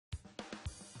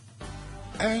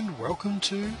And welcome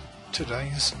to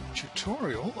today's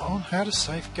tutorial on how to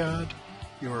safeguard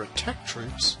your attack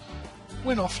troops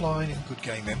when offline in Good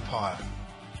Game Empire.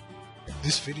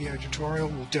 This video tutorial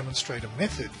will demonstrate a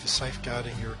method for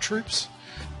safeguarding your troops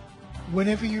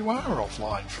whenever you are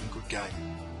offline from Good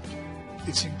Game.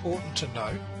 It's important to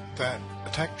note that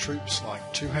attack troops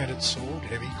like Two-Handed Sword,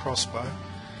 Heavy Crossbow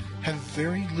have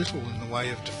very little in the way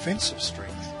of defensive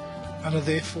strength and are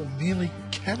therefore merely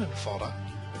cannon fodder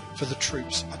for the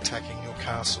troops attacking your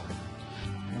castle.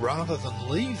 Rather than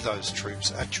leave those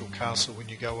troops at your castle when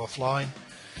you go offline,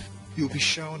 you'll be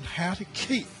shown how to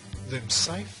keep them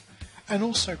safe and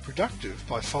also productive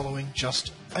by following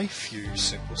just a few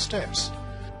simple steps.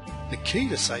 The key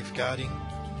to safeguarding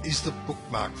is the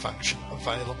bookmark function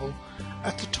available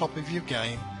at the top of your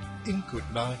game in Good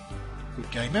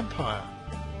Game Empire.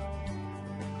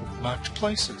 Bookmarked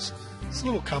places. There's a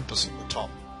little compass at the top.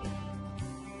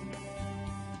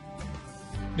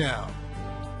 Now,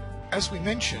 as we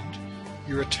mentioned,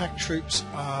 your attack troops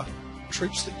are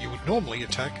troops that you would normally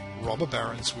attack robber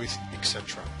barons with,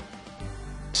 etc.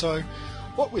 So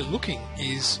what we're looking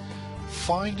is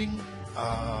finding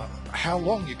how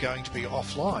long you're going to be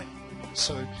offline.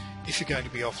 So if you're going to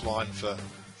be offline for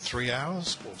 3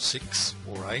 hours or 6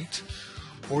 or 8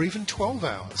 or even 12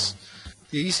 hours,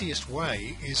 the easiest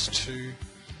way is to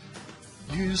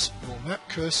use your map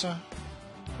cursor.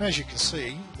 As you can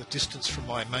see, the distance from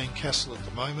my main castle at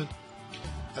the moment,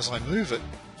 as I move it,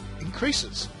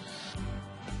 increases.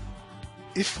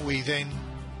 If we then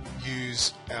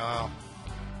use our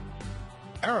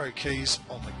arrow keys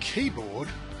on the keyboard,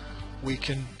 we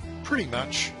can pretty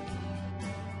much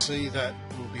see that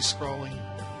we'll be scrolling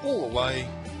all the way,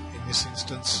 in this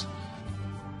instance,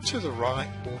 to the right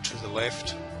or to the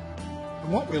left.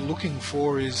 And what we're looking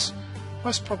for is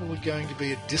most probably going to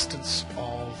be a distance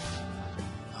of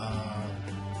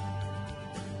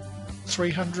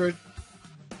 300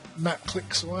 map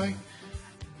clicks away,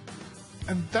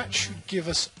 and that should give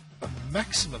us a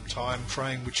maximum time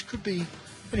frame which could be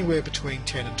anywhere between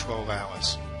 10 and 12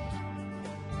 hours.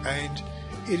 And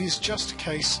it is just a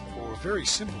case, or a very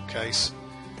simple case,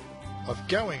 of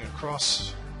going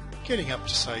across, getting up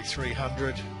to say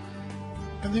 300,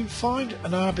 and then find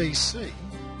an RBC,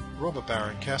 Robber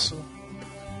Baron Castle,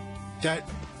 that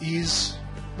is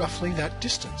roughly that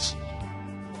distance.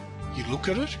 You look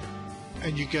at it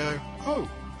and you go, oh,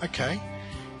 okay.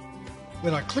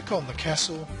 When I click on the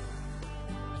castle,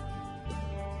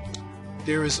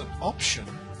 there is an option,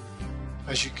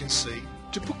 as you can see,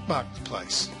 to bookmark the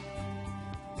place.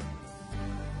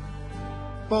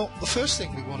 Well, the first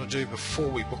thing we want to do before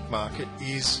we bookmark it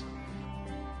is,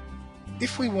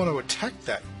 if we want to attack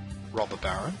that robber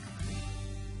baron,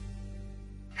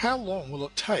 how long will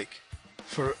it take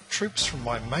for troops from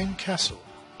my main castle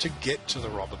to get to the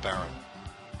robber baron?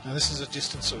 Now this is a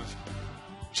distance of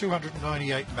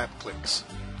 298 map clicks.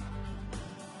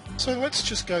 So let's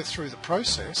just go through the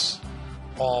process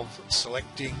of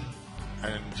selecting,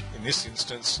 and in this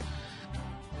instance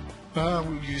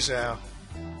we'll use our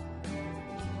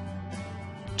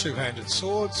Two-Handed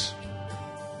Swords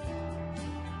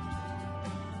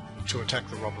to attack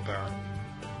the robber baron.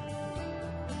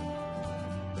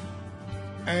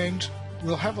 And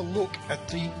we'll have a look at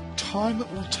the time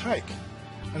it will take.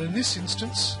 And in this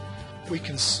instance, we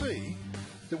can see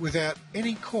that without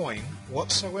any coin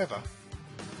whatsoever,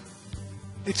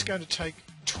 it's going to take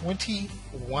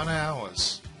 21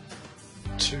 hours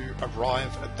to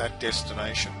arrive at that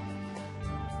destination.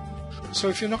 So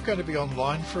if you're not going to be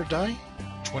online for a day,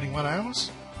 21 hours,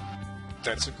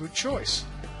 that's a good choice.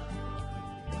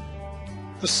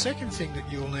 The second thing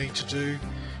that you'll need to do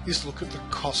is look at the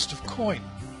cost of coin.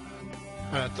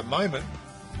 And at the moment,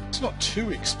 it's not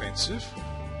too expensive,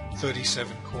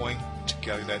 37 coin to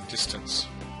go that distance.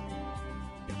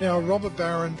 Now, a robber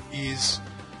baron is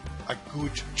a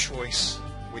good choice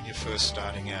when you're first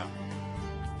starting out.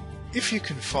 If you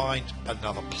can find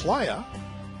another player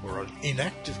or an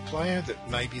inactive player that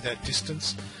may be that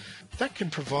distance, that can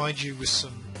provide you with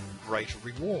some greater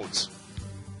rewards.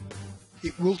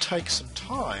 It will take some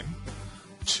time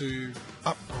to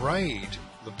upgrade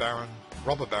the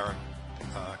robber baron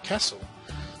castle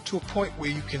to a point where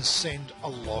you can send a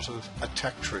lot of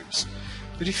attack troops.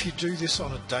 But if you do this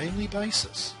on a daily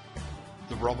basis,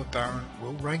 the robber baron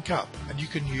will rank up, and you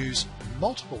can use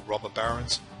multiple robber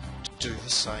barons to do the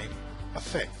same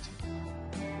effect.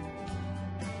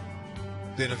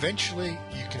 Then eventually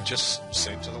you can just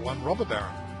send to the one robber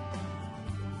baron.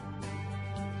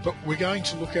 But we're going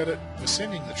to look at it, we're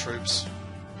sending the troops,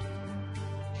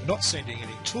 we're not sending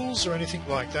any tools or anything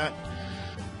like that,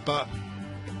 but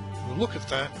we'll look at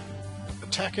that,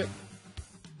 attack it,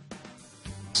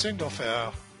 send off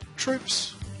our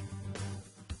troops.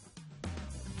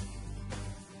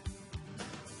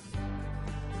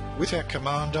 With our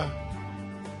commander,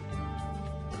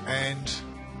 and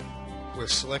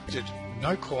we've selected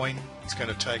no coin. It's going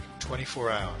to take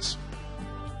 24 hours.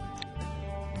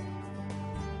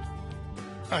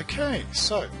 Okay,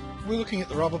 so we're looking at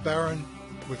the Robber Baron.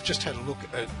 We've just had a look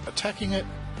at attacking it,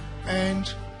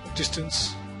 and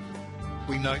distance.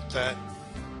 We note that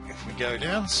if we go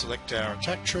down, select our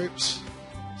attack troops,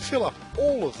 fill up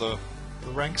all of the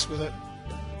ranks with it,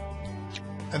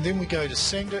 and then we go to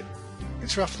send it.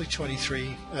 It's roughly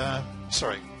 23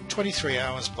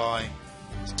 hours by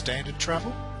standard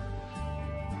travel.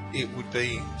 It would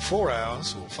be 4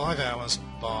 hours or 5 hours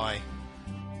by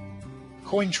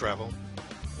coin travel,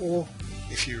 or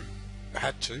if you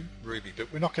had to, Ruby,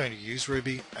 but we're not going to use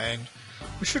Ruby, and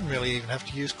we shouldn't really even have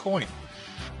to use coin.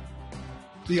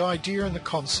 The idea and the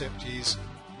concept is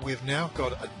we've now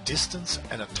got a distance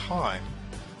and a time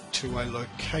to a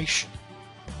location.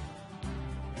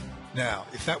 Now,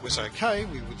 if that was okay,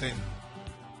 we would then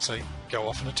say go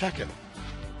off and attack it.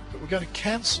 But we're going to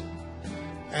cancel,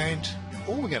 and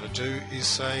all we're going to do is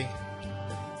say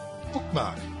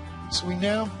bookmark. So we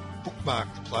now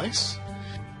bookmark the place.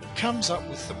 It comes up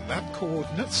with the map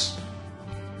coordinates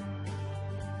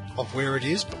of where it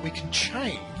is, but we can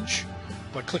change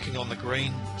by clicking on the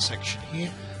green section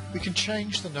here. We can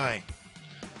change the name.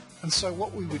 And so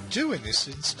what we would do in this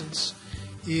instance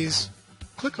is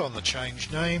click on the change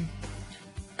name,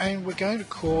 and we're going to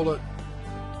call it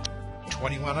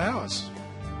 21 hours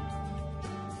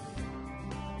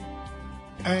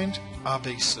and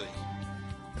RBC.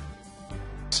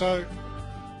 So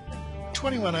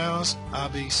 21 hours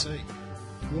RBC.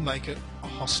 We'll make it a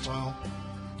hostile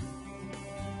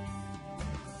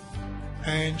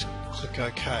and click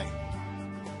OK.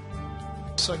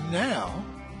 So now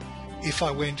if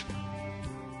I went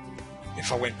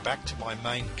back to my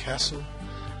main castle,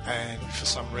 and for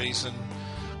some reason,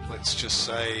 let's just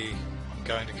say I'm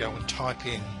going to go and type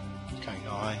in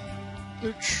K9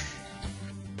 Luch.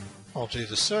 I'll do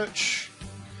the search.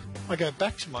 I go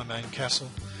back to my main castle.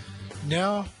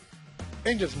 Now,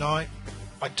 end of night,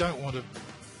 I don't want to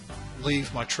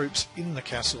leave my troops in the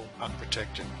castle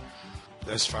unprotected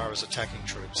as far as attacking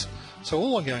troops. So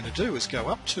all I'm going to do is go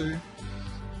up to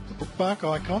the bookmark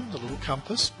icon, the little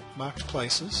compass, marked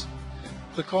places,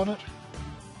 click on it.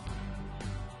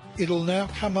 It'll now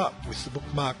come up with the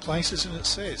bookmark places, and it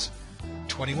says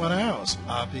 21 hours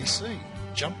RBC,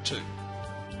 jump to.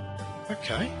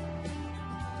 Okay,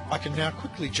 I can now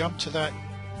quickly jump to that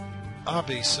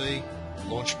RBC,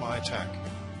 launch my attack.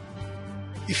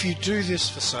 If you do this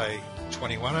for say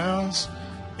 21 hours,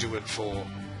 do it for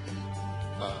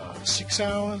 6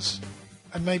 hours,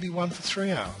 and maybe one for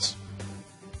 3 hours.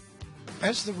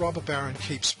 As the Robber Baron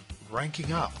keeps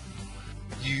ranking up,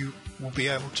 you will be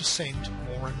able to send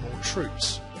more and more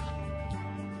troops.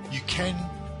 You can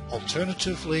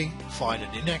alternatively find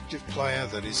an inactive player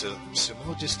that is a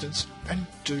similar distance and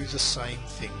do the same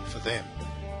thing for them.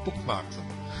 Bookmark them.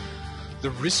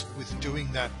 The risk with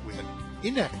doing that with an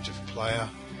inactive player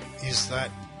is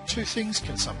that two things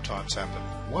can sometimes happen.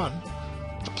 One,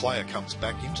 the player comes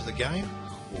back into the game,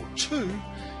 or two,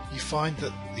 you find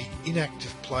that the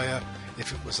inactive player,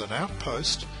 if it was an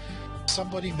outpost,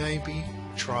 somebody may be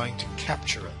trying to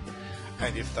capture it,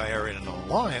 and if they are in an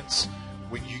alliance,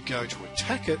 when you go to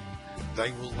attack it,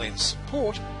 they will lend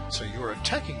support, so your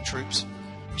attacking troops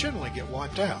generally get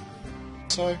wiped out.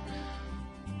 So,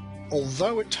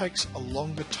 although it takes a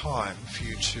longer time for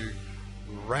you to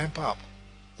ramp up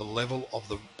the level of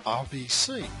the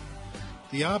RBC,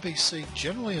 the RBC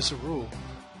generally as a rule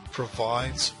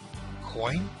provides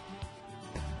coin,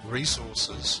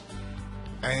 resources,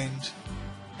 and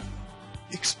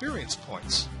experience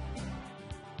points.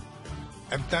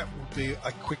 And that would be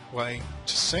a quick way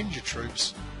to send your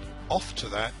troops off to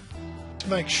that to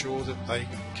make sure that they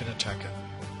can attack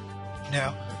it.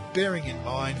 Now, bearing in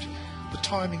mind, the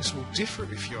timings will differ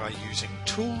if you are using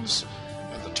tools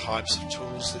and the types of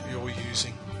tools that you're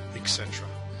using, etc.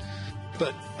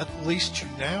 But at least you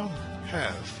now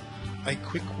have a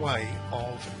quick way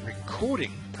of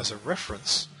recording as a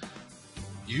reference,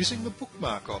 using the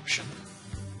bookmark option,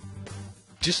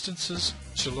 distances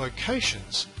to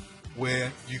locations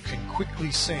where you can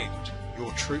quickly send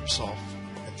your troops off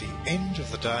at the end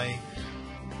of the day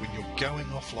when you're going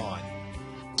offline,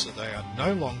 so they are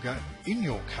no longer in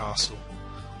your castle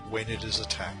when it is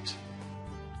attacked.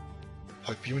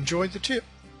 Hope you enjoyed the tip.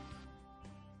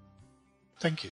 Thank you.